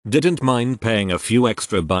Didn't mind paying a few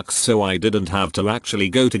extra bucks so I didn't have to actually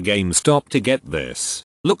go to GameStop to get this.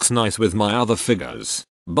 Looks nice with my other figures.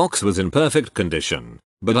 Box was in perfect condition,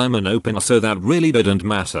 but I'm an opener so that really didn't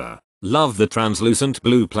matter. Love the translucent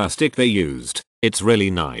blue plastic they used. It's really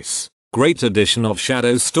nice. Great addition of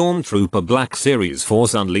Shadow Stormtrooper Black Series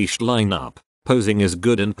Force Unleashed lineup. Posing is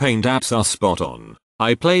good and paint apps are spot on.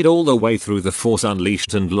 I played all the way through the Force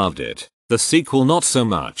Unleashed and loved it. The sequel not so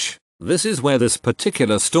much. This is where this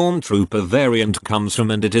particular Stormtrooper variant comes from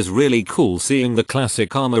and it is really cool seeing the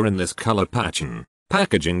classic armor in this color pattern.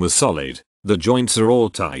 Packaging was solid. The joints are all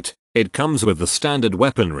tight. It comes with the standard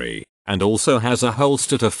weaponry and also has a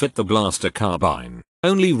holster to fit the blaster carbine.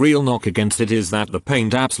 Only real knock against it is that the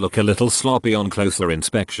paint apps look a little sloppy on closer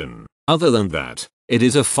inspection. Other than that, it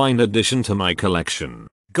is a fine addition to my collection.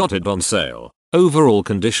 Got it on sale. Overall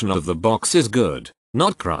condition of the box is good.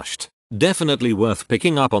 Not crushed. Definitely worth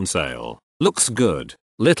picking up on sale. Looks good.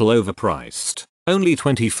 Little overpriced. Only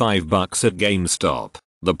 25 bucks at GameStop.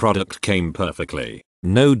 The product came perfectly.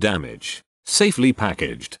 No damage. Safely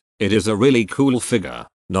packaged. It is a really cool figure.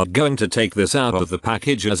 Not going to take this out of the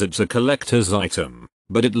package as it's a collector's item,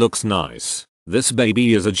 but it looks nice. This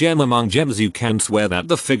baby is a gem among gems. You can swear that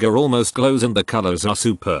the figure almost glows and the colors are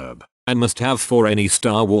superb, and must have for any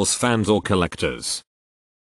Star Wars fans or collectors.